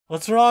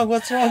What's wrong?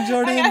 What's wrong,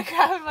 Jordan? I got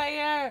crab in my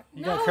ear.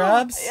 You got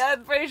crabs? Yeah,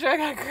 I'm pretty sure I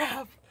got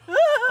crab.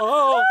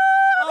 Oh!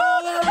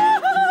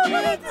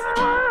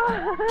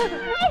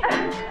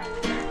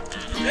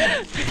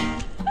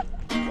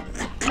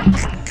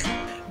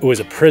 It was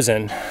a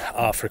prison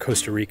for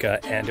Costa Rica,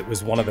 and it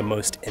was one of the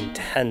most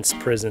intense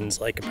prisons,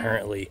 like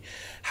apparently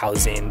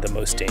housing the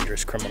most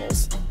dangerous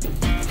criminals.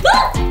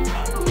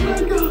 Oh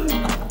my god!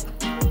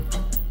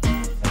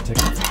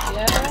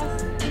 Yeah.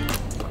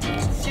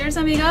 Cheers,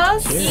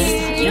 amigos!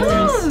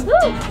 Cheers!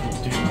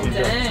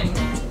 Dang.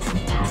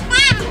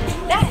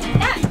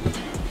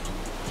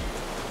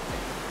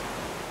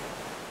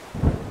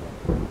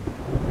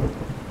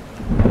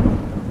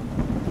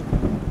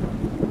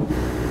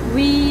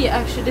 We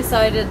actually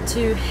decided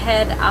to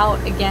head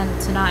out again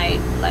tonight,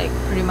 like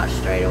pretty much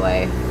straight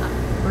away.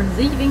 We're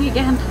leaving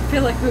again. I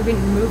feel like we've been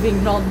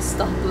moving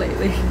non-stop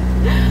lately.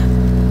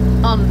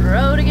 On the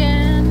road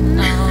again.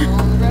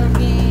 On the road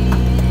again.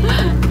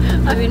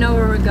 Do we know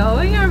where we're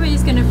going, or are we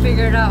just gonna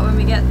figure it out when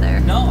we get there?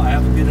 No, I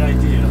have a good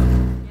idea.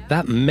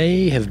 That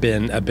may have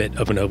been a bit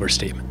of an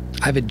overstatement.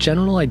 I have a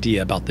general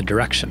idea about the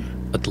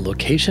direction, but the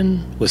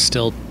location was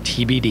still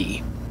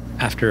TBD.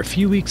 After a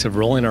few weeks of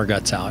rolling our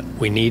guts out,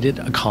 we needed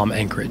a calm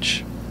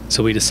anchorage.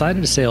 So we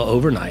decided to sail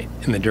overnight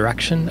in the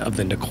direction of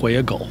the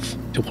Nicoya Gulf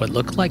to what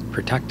looked like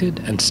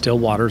protected and still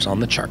waters on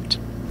the chart.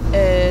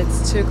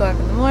 It's 2 o'clock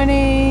in the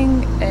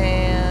morning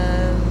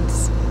and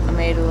I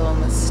made a little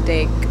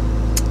mistake.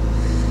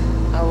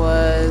 I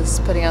was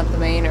putting out the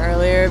main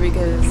earlier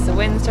because the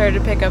wind started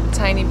to pick up a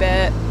tiny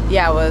bit.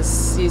 Yeah, I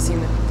was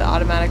using the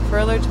automatic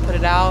furler to put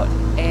it out,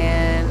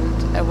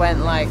 and I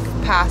went like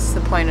past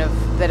the point of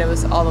that it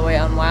was all the way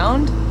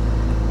unwound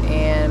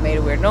and made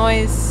a weird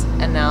noise,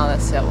 and now the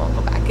sail won't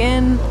go back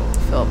in. I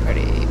feel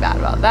pretty bad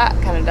about that,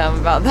 kind of dumb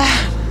about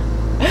that.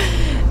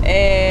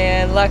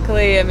 And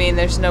luckily, I mean,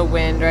 there's no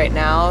wind right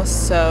now,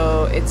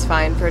 so it's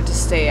fine for it to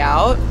stay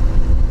out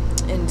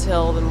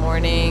until the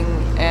morning,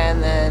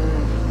 and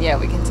then yeah,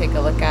 we can take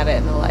a look at it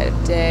in the light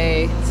of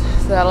day.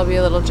 So that'll be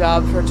a little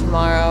job for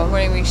tomorrow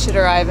morning. We should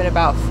arrive in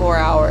about 4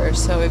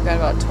 hours, so we've got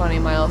about 20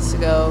 miles to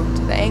go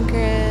to the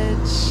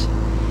anchorage,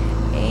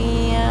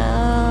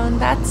 and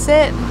that's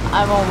it.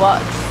 I'm on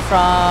watch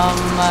from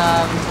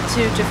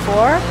 2 to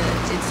 4.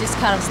 It just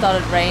kind of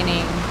started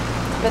raining,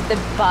 but the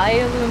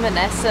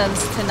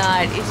bioluminescence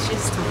tonight is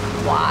just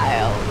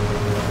wild.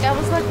 I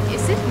was like,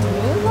 is it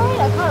moonlight?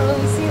 I can't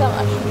really see that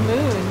much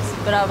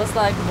moons, but I was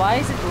like, why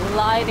is it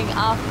lighting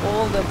up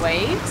all the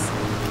waves?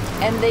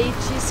 And they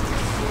just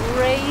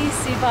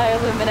crazy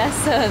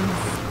bioluminescence.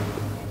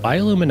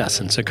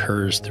 Bioluminescence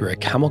occurs through a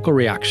chemical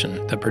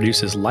reaction that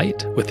produces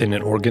light within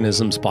an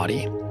organism's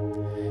body.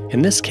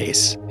 In this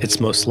case, it's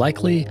most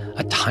likely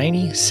a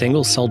tiny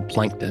single-celled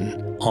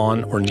plankton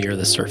on or near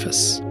the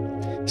surface.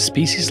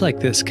 Species like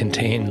this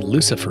contain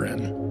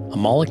luciferin, a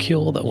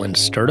molecule that, when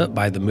stirred up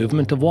by the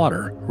movement of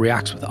water,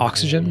 reacts with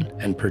oxygen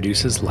and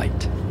produces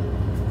light.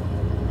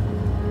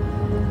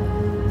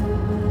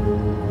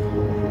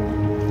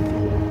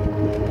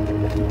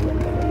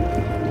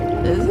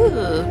 This is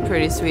a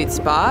pretty sweet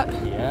spot.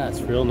 Yeah,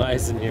 it's real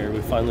nice in here. We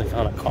finally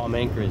found a calm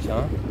anchorage,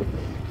 huh?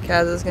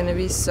 Kazza's gonna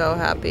be so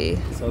happy.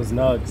 So's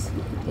Nugs.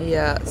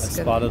 Yeah, I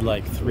spotted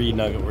like 3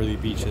 nugget-worthy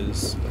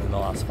beaches in the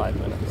last 5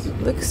 minutes.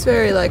 Looks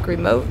very like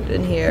remote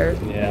in here.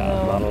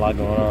 Yeah, not a lot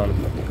going on.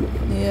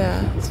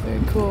 Yeah, it's very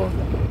cool.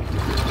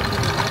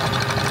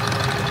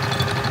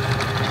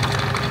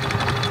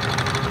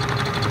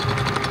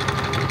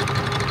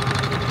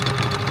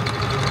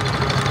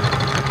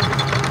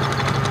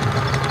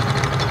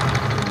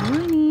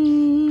 Good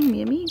morning,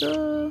 mi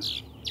amigo.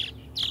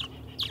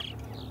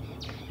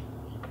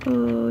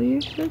 Oh,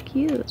 you're so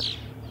cute.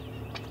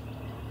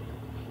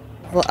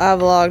 Well, I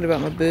vlogged about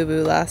my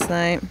boo-boo last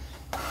night.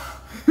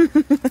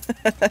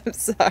 I'm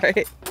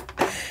sorry.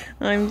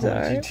 I'm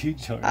sorry. What did you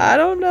do, I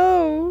don't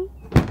know.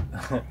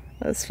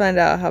 Let's find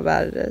out how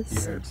bad it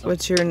is.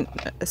 What's your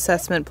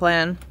assessment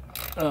plan?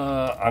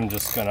 I'm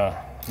just gonna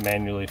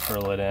manually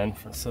furl it in.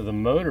 So the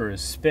motor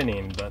is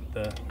spinning, but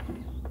the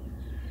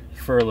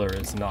furler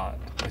is not,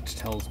 which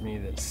tells me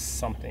that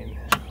something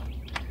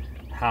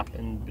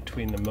happened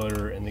between the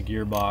motor and the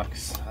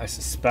gearbox. I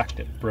suspect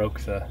it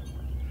broke the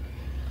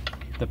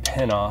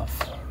pin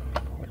off,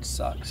 which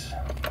sucks.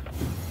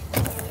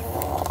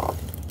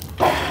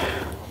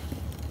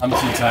 I'm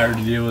too tired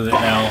to deal with it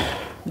now.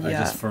 Yeah. I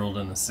just furled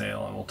in the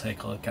sail, and we'll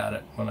take a look at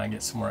it when I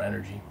get some more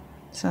energy.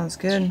 Sounds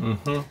good.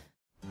 Mm-hmm.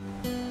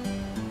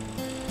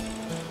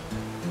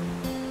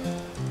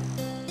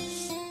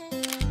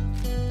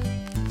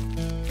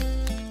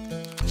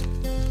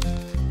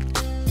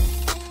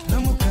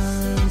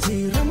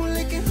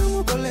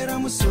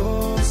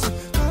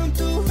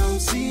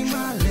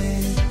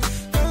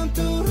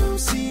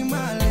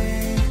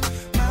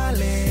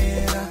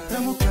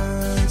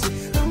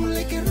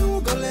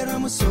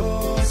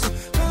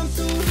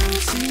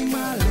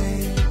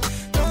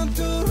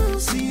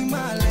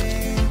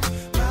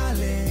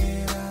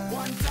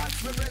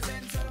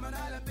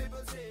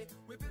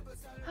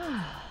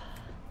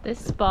 This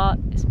spot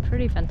is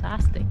pretty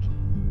fantastic.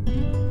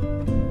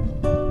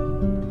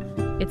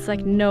 It's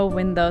like no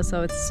window,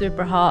 so it's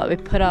super hot. We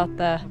put out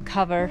the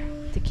cover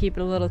to keep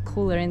it a little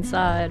cooler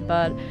inside,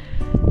 but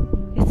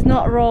it's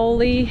not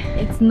rolly,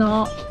 it's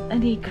not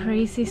any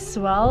crazy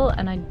swell,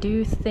 and I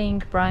do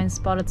think Brian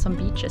spotted some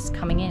beaches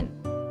coming in.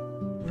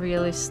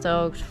 Really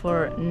stoked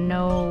for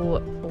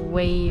no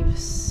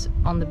waves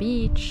on the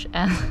beach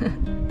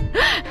and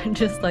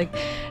just like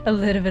a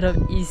little bit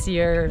of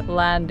easier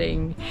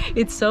landing.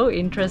 It's so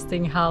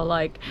interesting how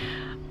like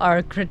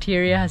our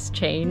criteria has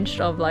changed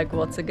of like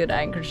what's a good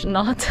anchorage and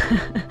not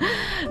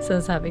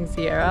since having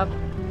Sierra.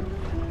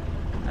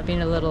 I've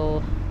been a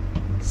little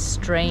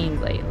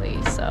strained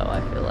lately, so I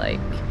feel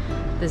like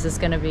this is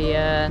gonna be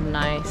a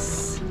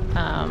nice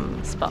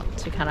spot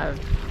to kind of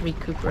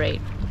recuperate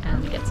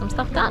and get some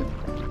stuff done.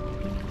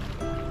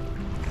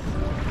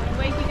 I'll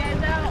wake you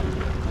guys out.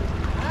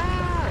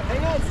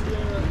 Hang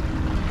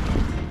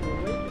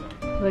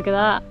on. Look at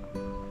that.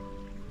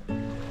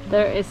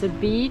 There is a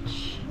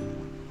beach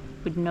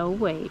with no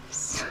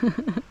waves.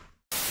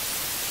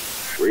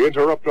 We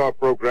interrupt our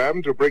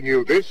program to bring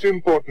you this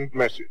important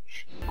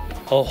message.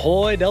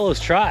 Ahoy Delos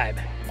tribe!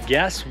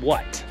 Guess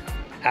what?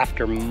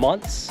 After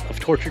months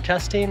of torture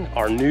testing,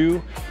 our new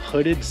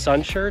hooded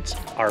sun shirts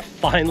are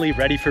finally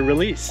ready for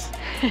release.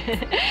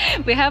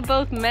 We have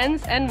both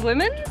men's and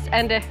women's,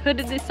 and the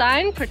hooded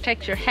design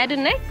protects your head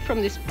and neck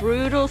from this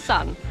brutal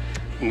sun.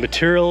 The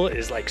material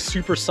is like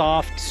super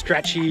soft,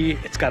 stretchy,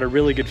 it's got a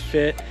really good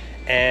fit,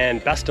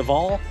 and best of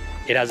all,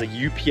 it has a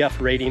UPF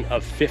rating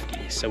of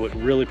 50, so it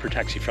really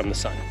protects you from the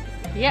sun.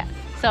 Yeah,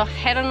 so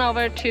head on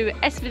over to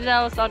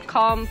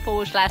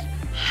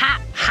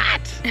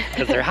svdelos.com/hot,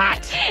 Because they're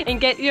hot. and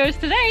get yours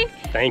today.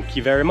 Thank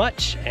you very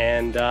much,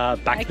 and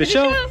back to the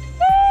show.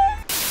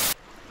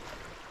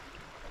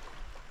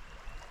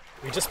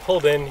 We just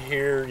pulled in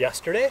here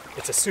yesterday.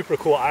 It's a super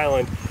cool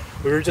island.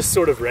 We were just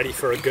sort of ready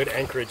for a good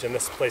anchorage, and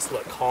this place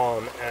looked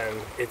calm, and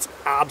it's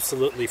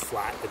absolutely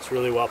flat. It's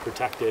really well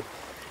protected.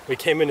 We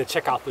came in to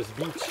check out this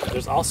beach.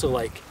 There's also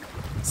like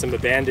some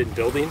abandoned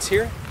buildings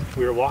here.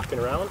 We were walking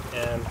around,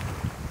 and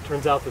it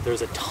turns out that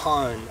there's a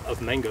ton of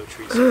mango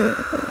trees here.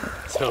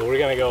 So we're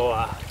gonna go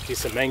do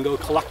some mango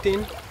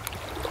collecting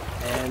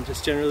and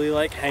just generally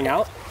like hang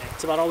out.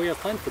 That's about all we have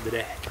planned for the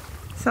day.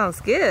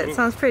 Sounds good.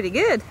 Sounds pretty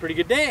good. Pretty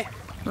good day.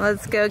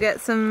 Let's go get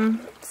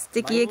some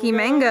sticky icky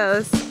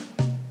mangoes.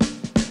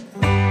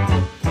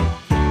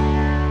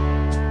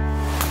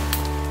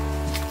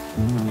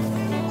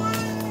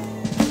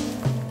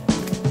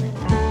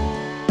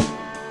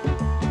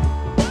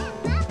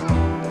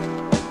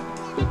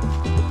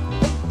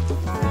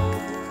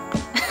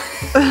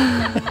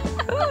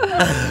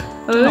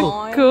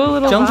 Oh, cool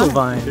little jungle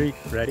vine. Three,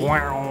 ready?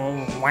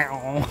 Wow,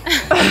 wow.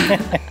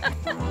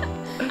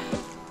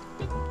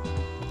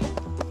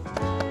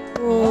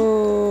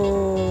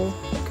 Whoa.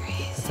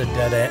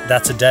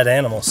 That's a dead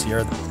animal,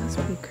 Sierra. That's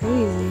pretty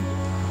crazy.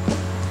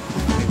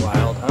 Pretty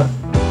wild, huh?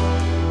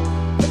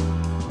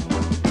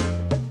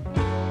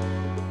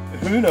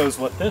 Who knows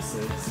what this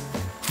is?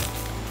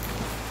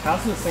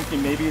 Kazza was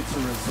thinking maybe it's a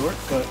resort,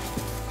 but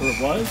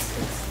where it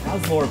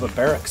has more of a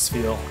barracks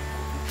feel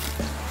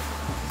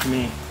to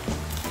me.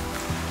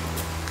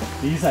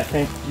 These, I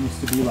think, used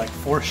to be like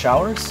 4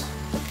 showers.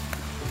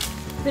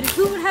 But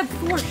who would have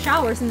 4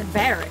 showers in the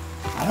barrack?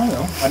 I don't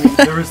know. I mean,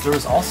 there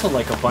was also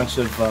like a bunch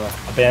of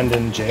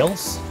abandoned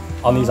jails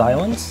on these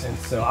islands, and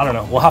so I don't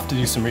know. We'll have to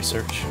do some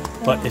research.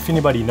 But if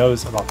anybody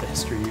knows about the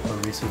history or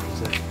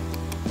researches it,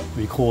 it'd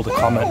be cool to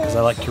comment, because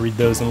I like to read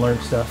those and learn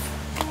stuff.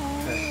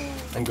 Okay.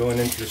 I'm going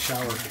into the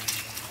shower.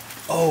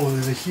 Oh,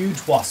 there's a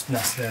huge wasp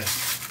nest there.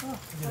 Oh,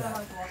 look at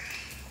that.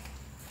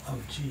 Oh,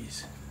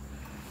 jeez.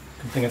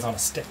 Good thing it's on a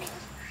stick.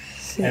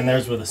 And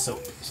there's where the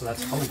soap. So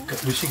that's probably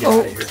good. We should get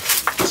out of here.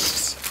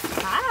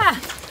 Ah!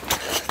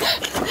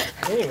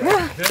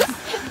 Anyway,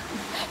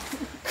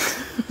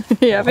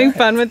 You having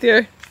fun with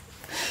your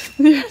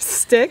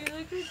stick?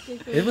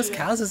 it was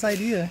Kaz's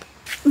idea.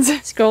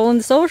 Scrolling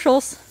the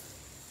socials.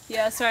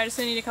 Yeah, sorry, I just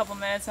need a couple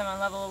minutes. I'm on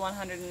level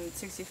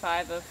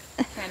 165 of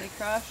Candy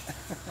Crush.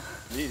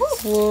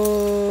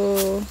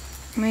 Whoa,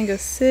 Mango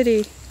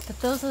City. But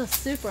those are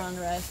super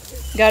unripe.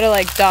 Gotta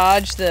like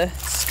dodge the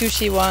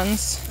scooshy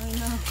ones I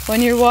know.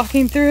 when you're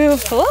walking through.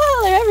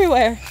 Oh, they're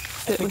everywhere.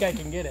 I think I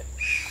can get it.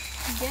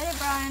 Get it,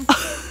 Brian.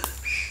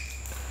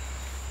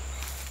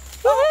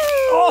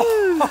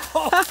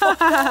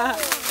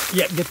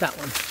 Yeah, get that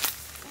one.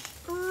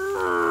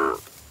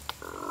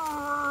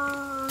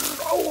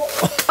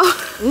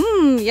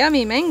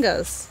 Yummy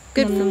mangoes.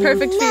 Good,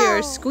 perfect for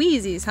your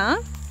squeezies, huh?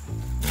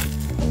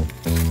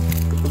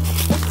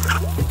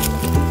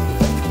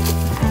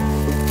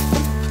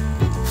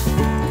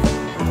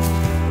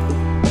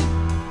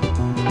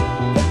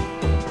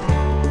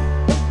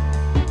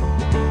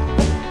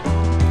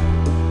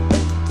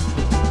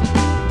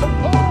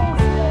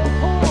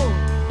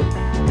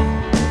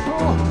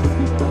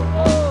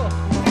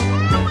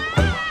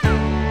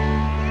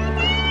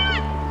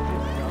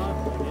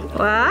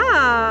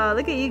 Wow,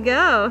 look at you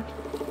go.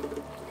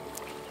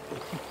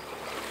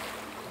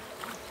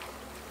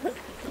 Look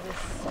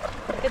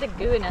at the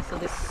gooiness of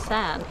this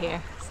sand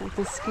here. like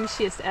the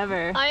squishiest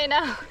ever. I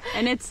know.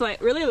 And it's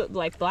like really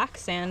like black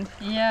sand.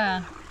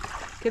 Yeah.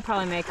 Could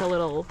probably make a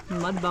little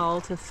mud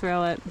ball to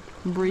throw at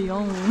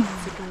Brion.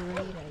 That's a great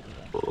idea.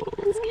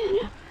 Let's get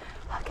it.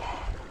 Okay.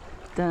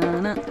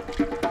 Dun-na.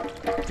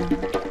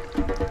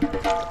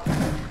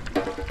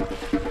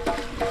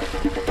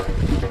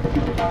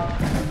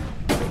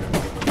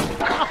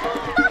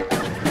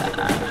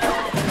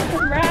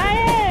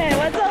 Ryan,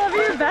 what's all over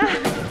your back?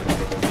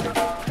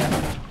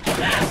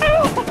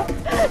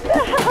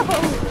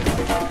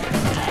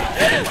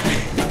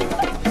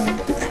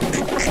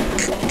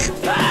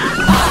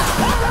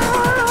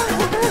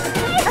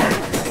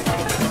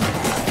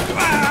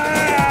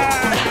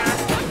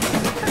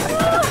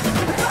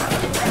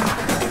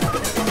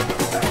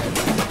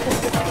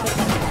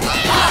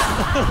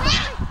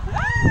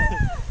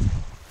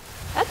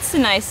 That's a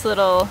nice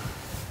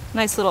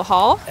little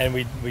haul. And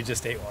we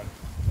just ate one.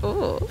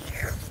 Ooh.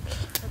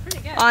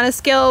 On a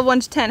scale of 1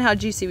 to 10, how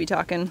juicy we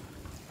talking?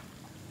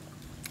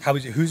 How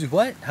was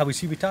what? How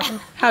was we talking?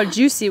 How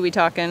juicy we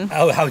talking?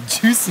 Oh, how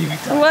juicy we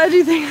talking? What do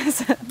you think I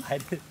said? I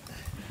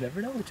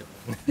never know which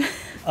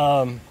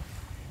one.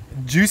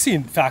 Juicy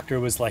factor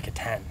was like a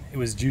 10. It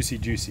was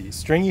juicy.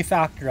 Stringy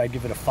factor, I'd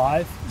give it a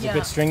 5. It's a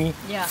bit stringy.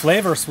 Yeah.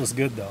 Flavors was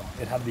good though.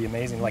 It had to be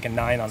amazing, like a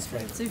 9 on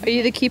flavor. Are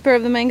you the keeper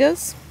of the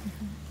mangoes?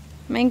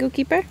 Mango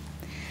keeper?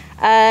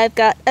 I've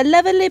got a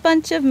lovely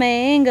bunch of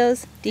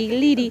mangoes.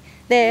 Dee-lee-dee.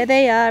 There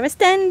they are,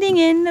 standing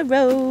in a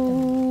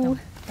row.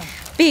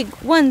 Big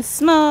ones,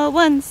 small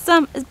ones,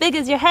 some as big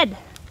as your head.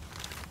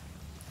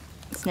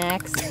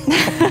 Snacks.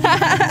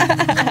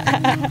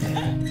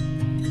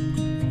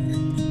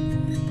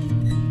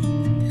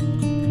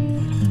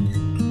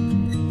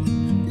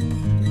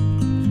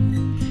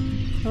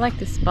 I like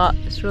this spot.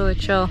 It's really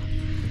chill.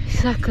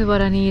 Exactly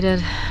what I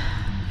needed.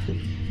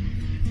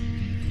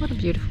 What a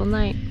beautiful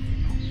night.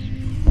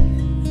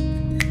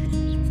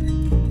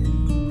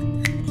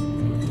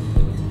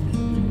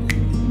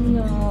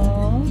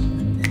 No.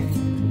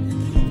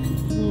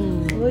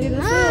 Look at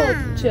this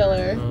little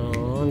chiller.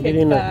 Oh, I'm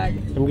bag.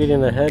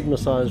 getting a head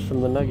massage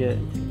from the nugget.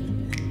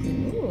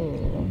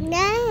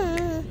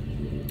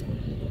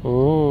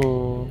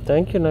 Oh,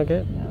 thank you,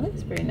 Nugget. That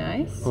looks pretty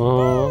nice.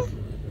 Oh.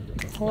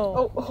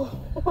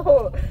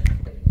 Oh.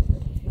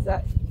 Is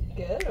that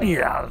good? Or?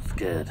 Yeah, that's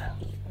good.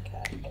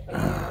 Okay.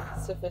 Are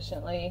you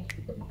sufficiently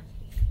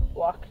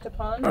walked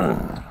upon?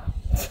 I'm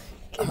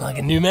like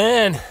a new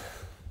man.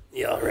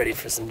 Y'all ready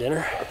for some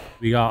dinner?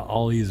 We got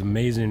all these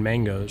amazing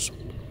mangoes,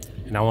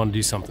 and I want to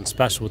do something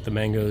special with the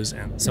mangoes,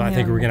 and so I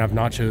think we're gonna have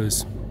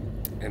nachos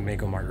and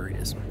mango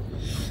margaritas.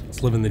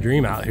 It's living the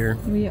dream out here.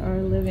 We are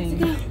living.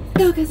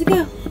 Go, Kazza,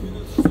 go.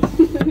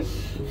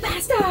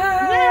 Faster!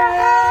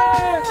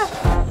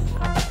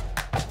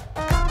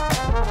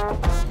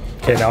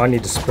 Okay, now I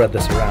need to spread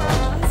this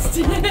around.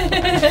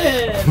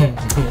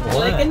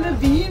 Like in the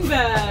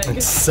beanbag.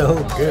 It's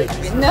so good.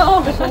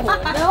 No, I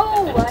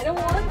don't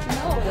want.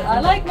 No, I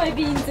like my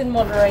beans in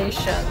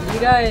moderation. You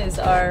guys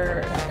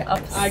are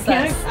obsessed. I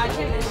can't.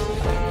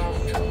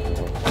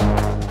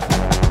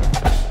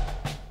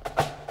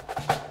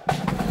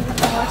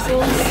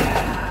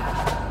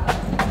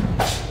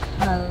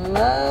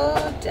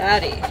 Hello,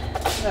 Daddy.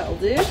 That'll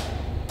do.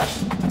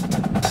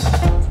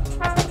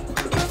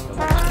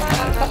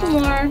 A couple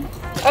more.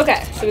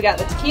 Okay, so we got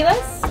the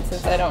tequilas.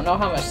 Since I don't know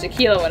how much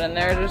tequila went in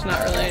there, there's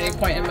not really any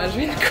point in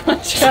measuring the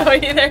concho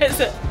either, is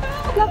it?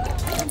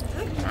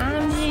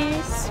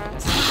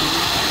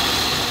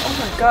 Oh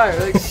my god,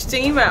 like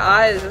stinging my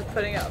eyes with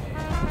putting up.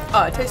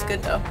 Oh, it tastes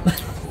good though.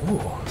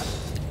 Ooh.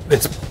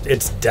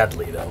 It's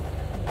deadly though.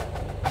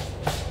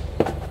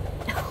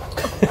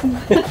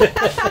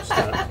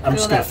 I'm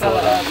just gonna fill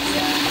it up.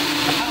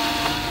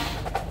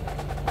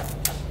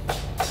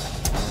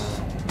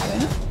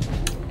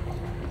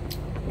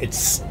 It's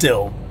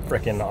still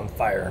freaking on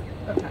fire.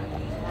 Okay.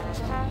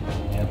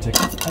 Yeah, take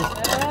it.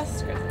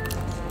 Yes.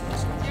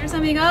 Cheers,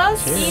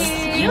 amigos.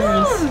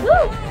 Cheers.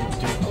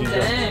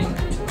 Dang.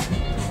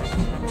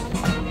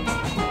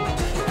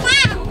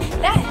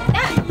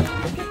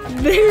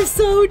 They're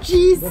so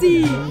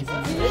juicy.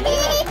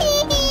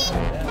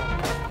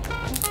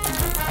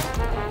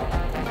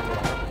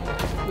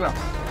 Well,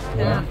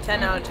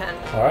 10 out of 10.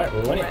 All right,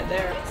 we're winning. Right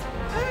there.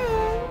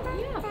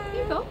 Yeah,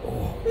 here you go.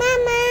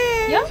 Mama.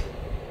 Yeah.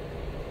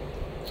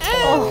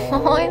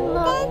 Oh, I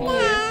love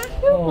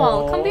you. You're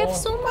welcome. We have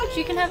so much.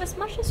 You can have as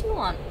much as you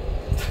want.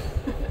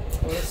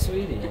 What a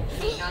sweetie.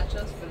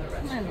 Nachos for the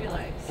rest of your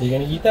life. Are you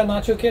gonna eat that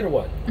nacho kid or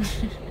what?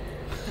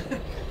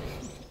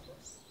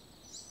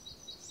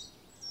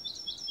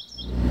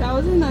 That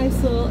was a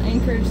nice little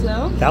anchorage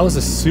though. That was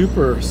a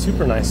super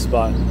nice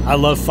spot. I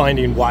love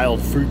finding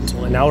wild fruit.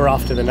 And now we're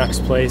off to the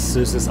next place.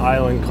 There's this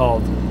island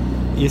called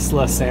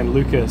Isla San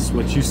Lucas,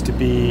 which used to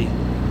be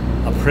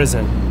a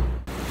prison.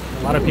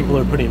 A lot of people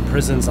are putting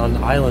prisons on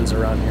islands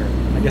around here.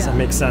 I guess that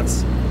makes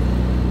sense.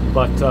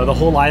 But the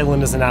whole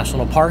island is a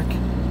national park,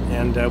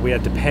 and we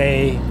had to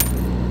pay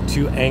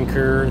to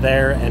anchor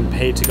there and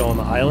pay to go on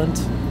the island,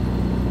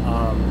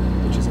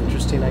 which is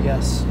interesting, I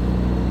guess.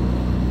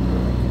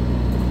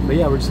 But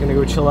yeah, we're just gonna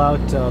go chill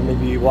out,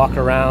 maybe walk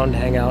around,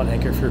 hang out,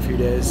 anchor for a few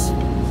days.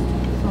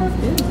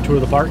 Sounds good. Tour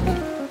the park.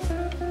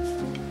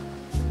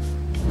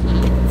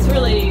 It's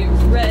really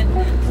red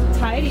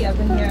tidy up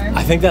in here.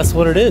 I think that's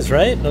what it is,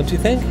 right? Don't you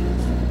think?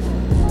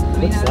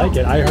 Looks like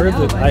it. I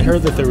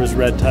heard that there was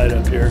red tide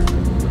up here.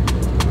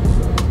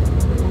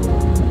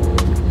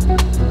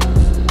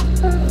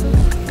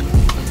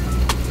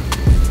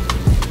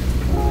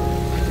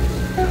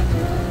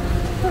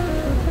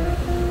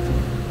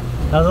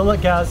 How's it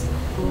look, Kaz?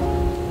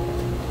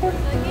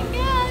 Looking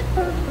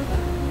good.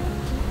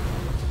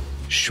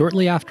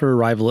 Shortly after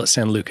arrival at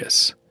San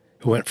Lucas,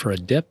 we went for a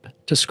dip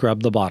to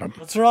scrub the bottom.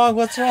 What's wrong?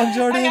 What's wrong,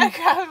 Jordan? I got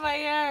crab in my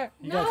hair.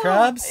 You got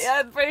crabs?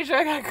 Yeah, I'm pretty sure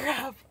I got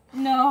crab.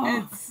 No.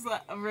 It's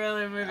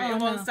really moving. It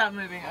won't stop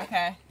moving.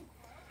 Okay.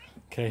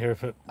 Okay, here,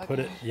 put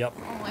it. Yep.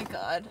 Oh my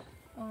god.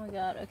 Oh my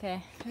god,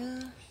 okay.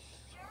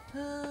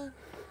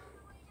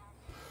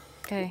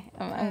 Okay,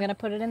 I'm gonna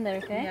put it in there,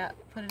 okay? Yeah,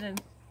 put it in.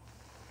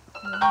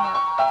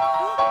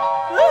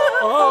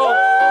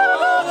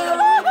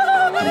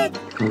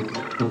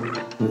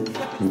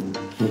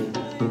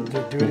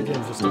 Do it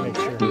again just to make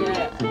sure.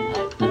 Yeah, I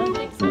don't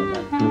think so,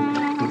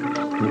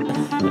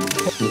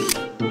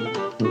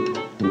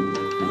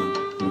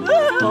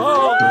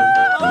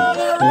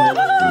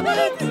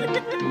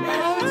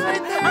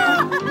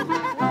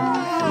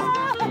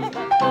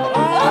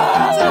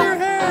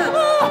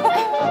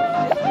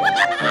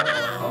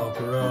 Oh,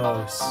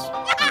 gross.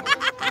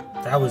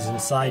 That was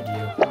inside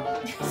you.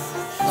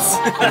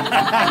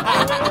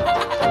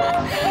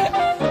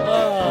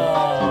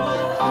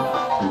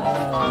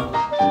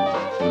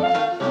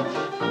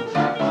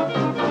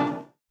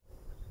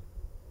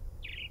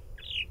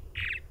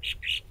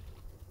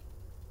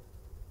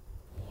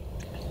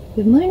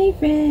 Good morning,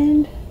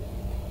 friend.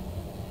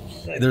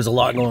 There's a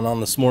lot going on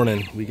this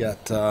morning. We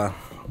got a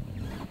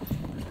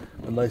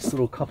nice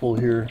little couple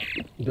here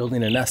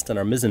building a nest in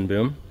our mizzen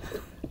boom.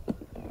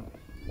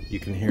 You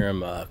can hear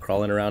them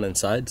crawling around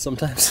inside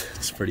sometimes.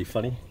 It's pretty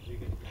funny.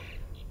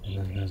 And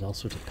then there's all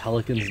sorts of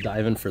pelicans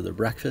diving for their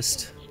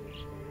breakfast.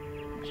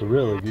 It's a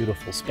really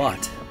beautiful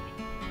spot.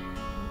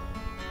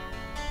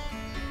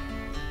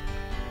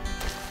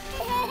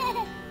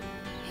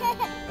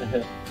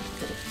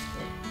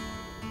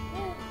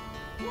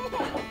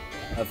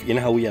 You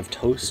know how we have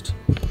toast?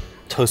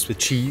 Toast with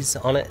cheese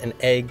on it and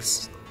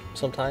eggs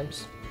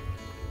sometimes?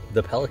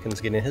 The pelican's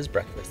getting his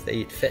breakfast. They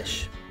eat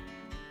fish.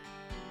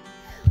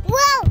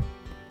 Whoa!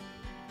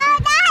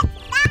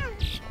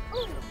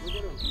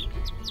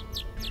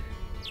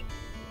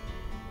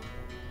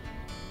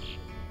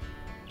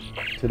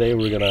 Today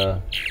we're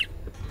gonna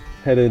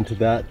head into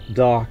that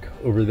dock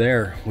over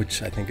there,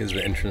 which I think is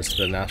the entrance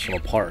to the national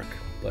park.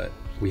 But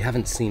we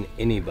haven't seen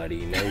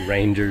anybody, no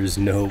rangers,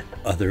 no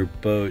other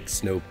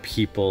boats, no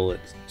people,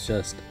 it's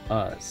just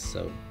us.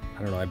 So,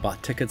 I don't know, I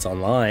bought tickets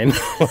online.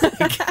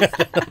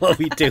 What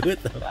we do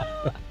with them.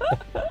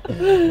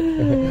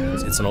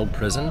 It's an old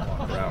prison.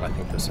 Around, I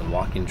think there's some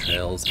walking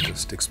trails to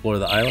just explore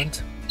the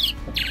island.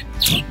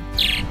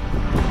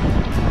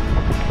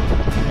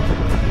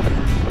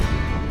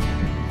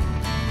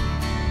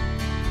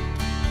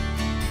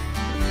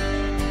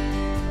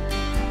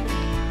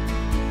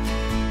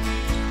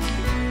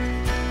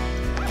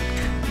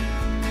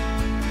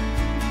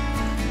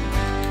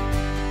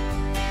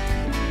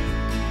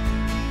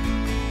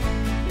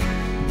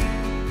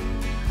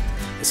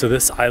 So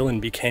this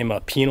island became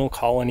a penal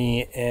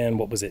colony in,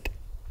 what was it,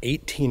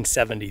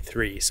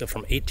 1873. So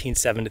from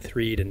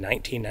 1873 to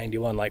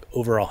 1991, like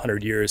over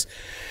 100 years,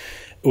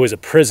 it was a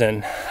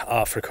prison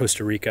for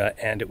Costa Rica,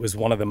 and it was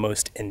one of the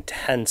most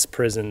intense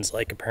prisons,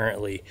 like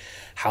apparently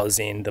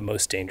housing the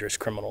most dangerous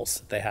criminals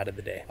that they had of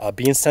the day.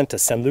 Being sent to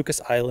San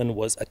Lucas Island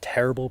was a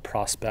terrible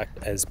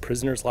prospect, as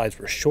prisoners' lives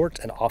were short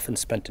and often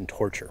spent in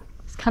torture.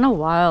 It's kind of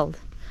wild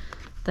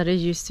that it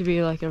used to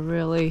be like a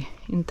really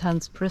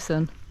intense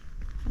prison,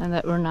 and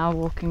that we're now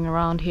walking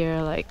around here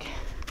like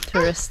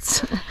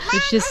tourists.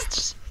 It's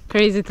just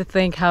crazy to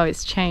think how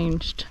it's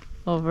changed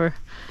over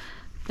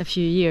a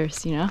few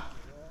years, you know?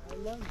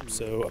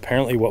 So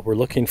apparently what we're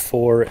looking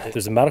for,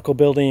 there's a medical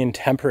building,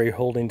 temporary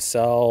holding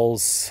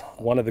cells.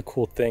 One of the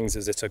cool things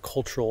is it's a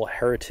cultural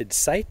heritage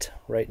site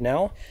right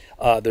now.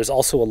 There's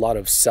also a lot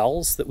of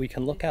cells that we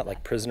can look at,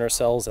 like prisoner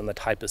cells, and the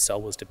type of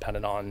cell was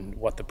dependent on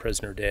what the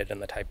prisoner did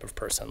and the type of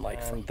person. Like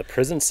the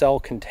prison cell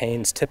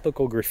contains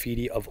typical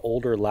graffiti of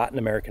older Latin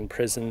American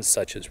prisons,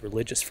 such as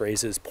religious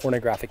phrases,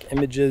 pornographic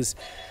images,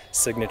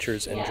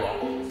 signatures, and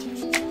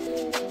drawings.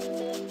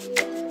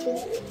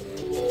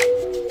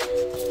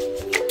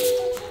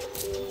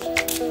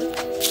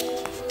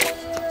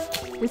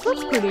 This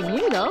looks pretty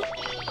new though.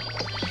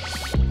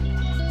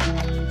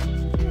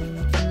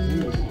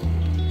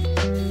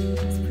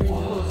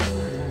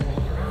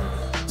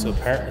 So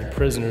apparently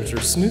prisoners are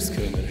snooze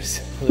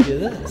combers. Look at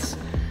this.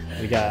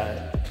 We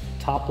got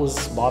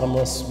topless,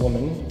 bottomless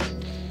woman.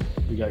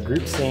 We got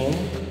group scene.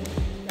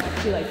 I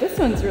feel like this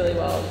one's really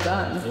well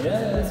done.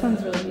 Yeah. This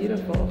one's really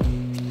beautiful.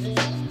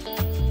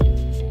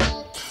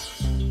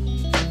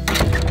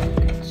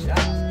 Good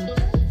job.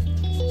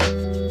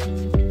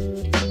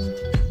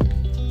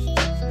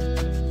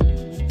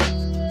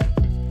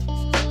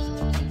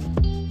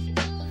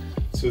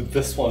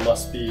 this one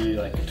must be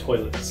like the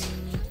toilets.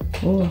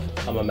 Ooh.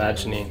 I'm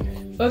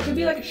imagining. Well, it could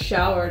be like a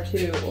shower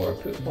too, or a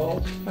poop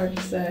bowl. Hard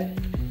to say.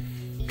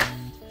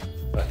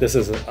 This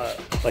is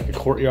like a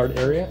courtyard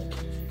area,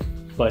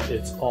 but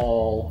it's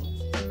all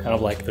kind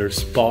of like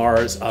there's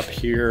bars up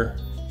here.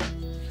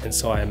 And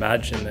so I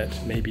imagine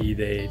that maybe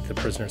the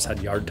prisoners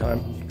had yard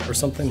time or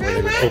something, where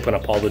they would open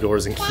up all the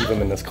doors and keep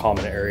them in this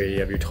common area. You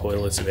have your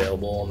toilets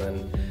available, and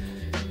then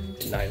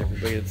at night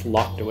everybody gets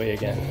locked away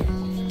again.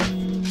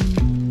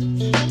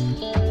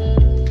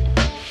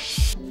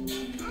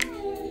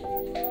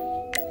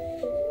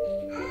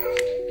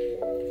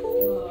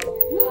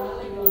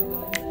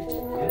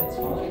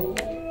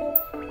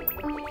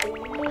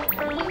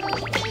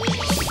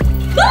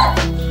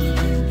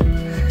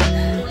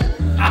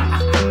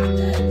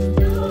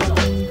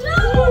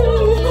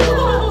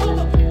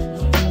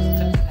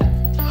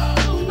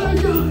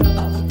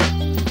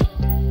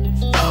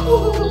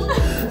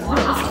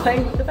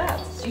 Playing with the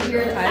bats. You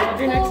hear the title of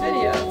your next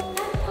video.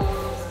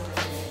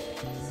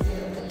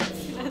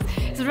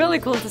 It's really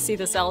cool to see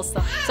the cell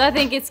stuff. So I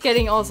think it's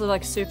getting also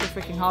like super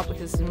freaking hot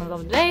because it's the middle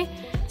of the day.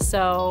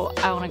 So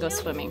I want to go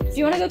swimming. Do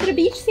you want to go to the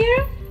beach,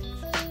 Sierra?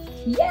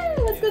 Yeah,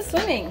 let's go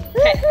swimming.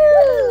 Okay.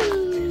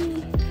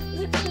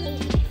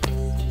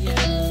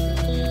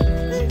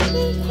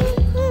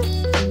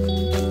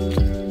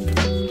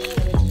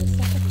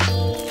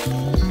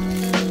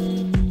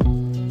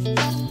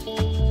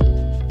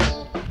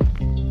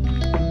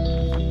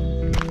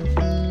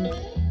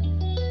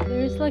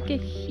 There's like a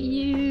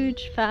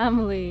huge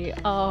family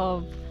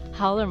of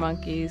howler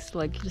monkeys,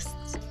 like just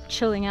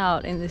chilling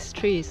out in these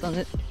trees on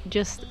it,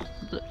 just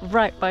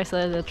right by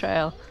side of the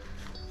trail.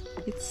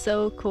 It's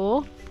so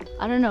cool.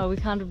 I don't know, we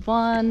counted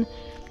 1,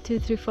 2,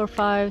 3, 4,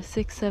 5,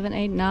 6, 7,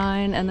 8,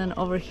 9, and then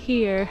over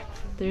here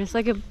there's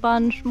like a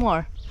bunch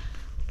more.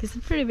 It's a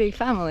pretty big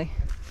family.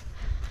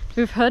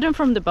 We've heard them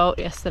from the boat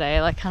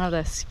yesterday, like kind of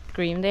the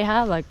scream they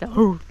have, like the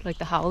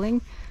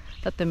howling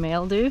that the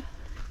male do.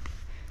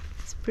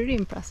 It's pretty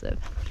impressive.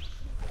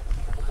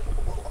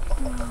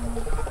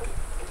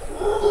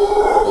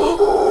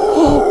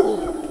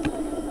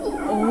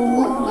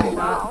 Oh my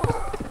god.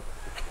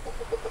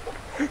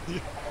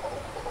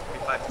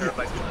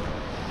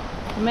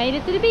 Made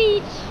it to the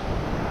beach.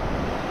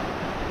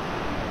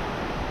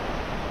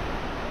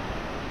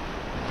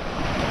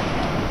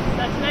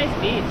 Such a nice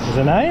beach. Is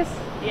it nice?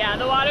 Yeah,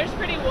 the water's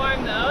pretty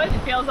warm though. It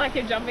feels like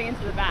you're jumping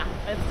into the bath.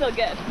 It's still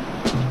good.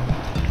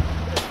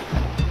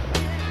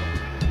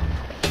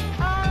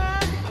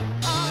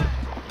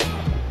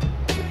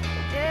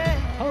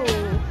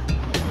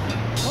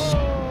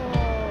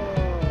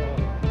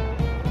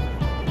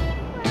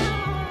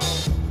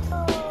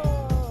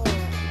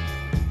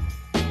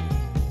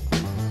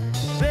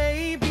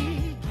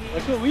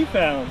 Look what we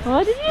found.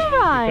 What did you We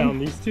find?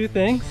 found these two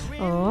things.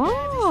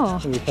 Oh,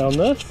 And we found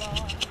this.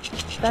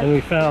 And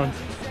we found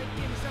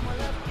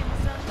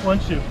one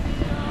shoe.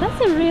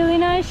 that's a really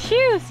nice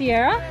shoe,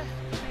 Sierra.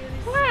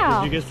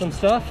 Wow. Did you get some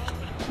stuff?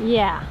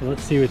 Yeah.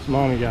 Let's see what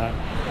mommy got.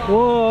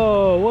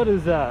 Whoa, what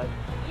is that?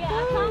 Yeah,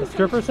 I A found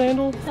stripper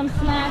sandal? some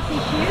snazzy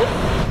shoes.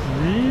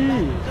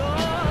 Yee.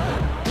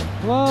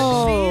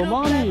 Whoa,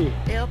 mommy.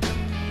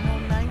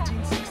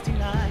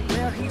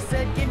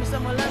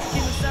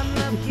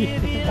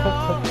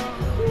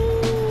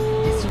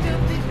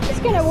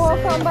 Just gonna walk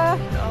on by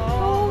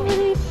all of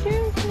these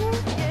shoes.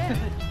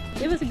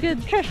 It was a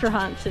good treasure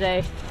hunt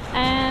today,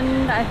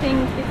 and I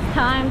think it's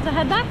time to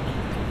head back.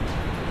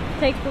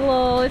 Take the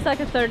little, it's like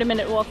a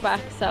 30-minute walk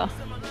back, so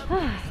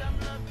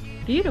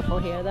beautiful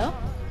here though.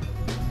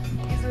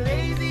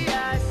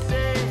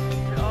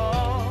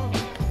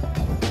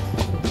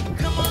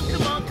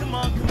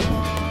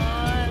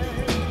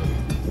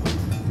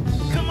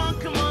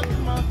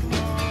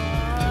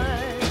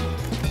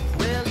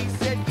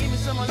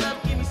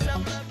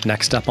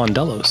 Next up on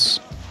Delos,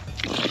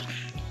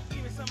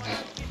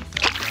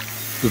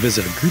 we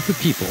visit a group of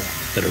people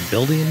that are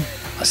building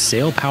a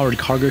sail-powered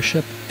cargo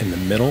ship in the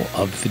middle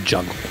of the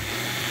jungle.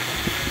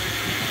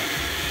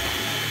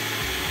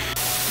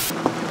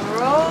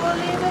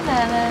 Rolling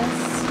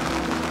bananas.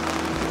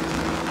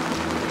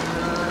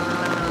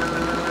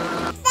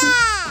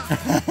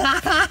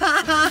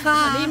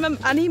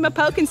 I need my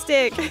poking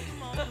stick.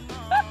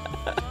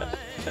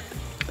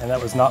 And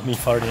that was not me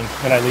farting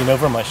when I lean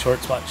over my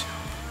shorts watch.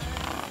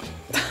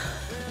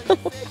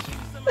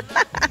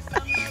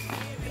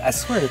 I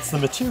swear it's the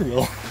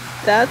material.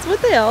 That's what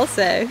they all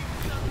say.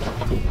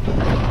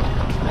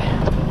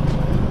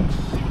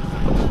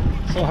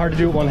 So hard to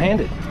do it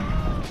one-handed.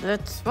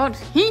 That's what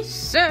he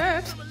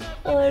said.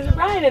 Well, there's a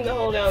bride in the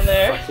hole down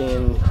there.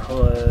 Fucking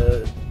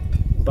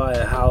buy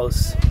a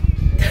house.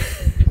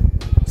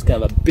 It's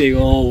got a big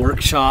old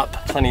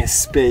workshop, plenty of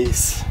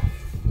space,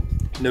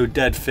 no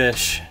dead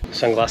fish.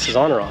 Sunglasses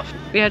on or off?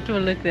 We have to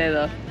look there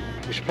though.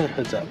 We should put our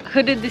hoods up.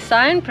 Hooded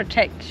design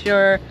protects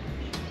your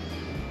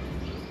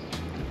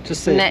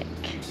Just say neck,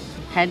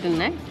 head and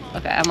neck.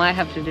 Okay, I might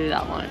have to do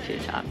that one a few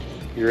times.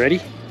 You ready?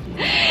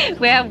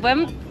 We have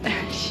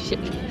shit.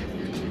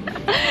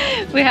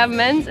 We have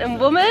men's and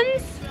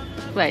women's.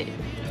 Wait,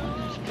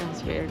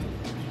 That's weird.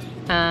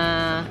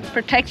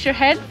 Protects your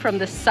head from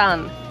the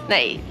sun.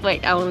 Nay,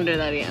 wait, I want to do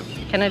that again.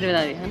 Can I do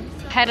that again?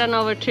 Head on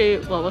over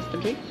to, what was the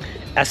drink?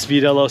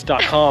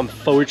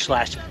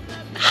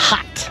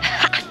 svdelos.com/hot.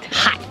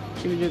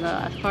 Should we do that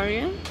last part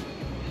again?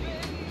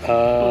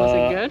 Was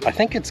it good? I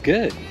think it's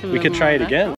good. A We could little try it more, again.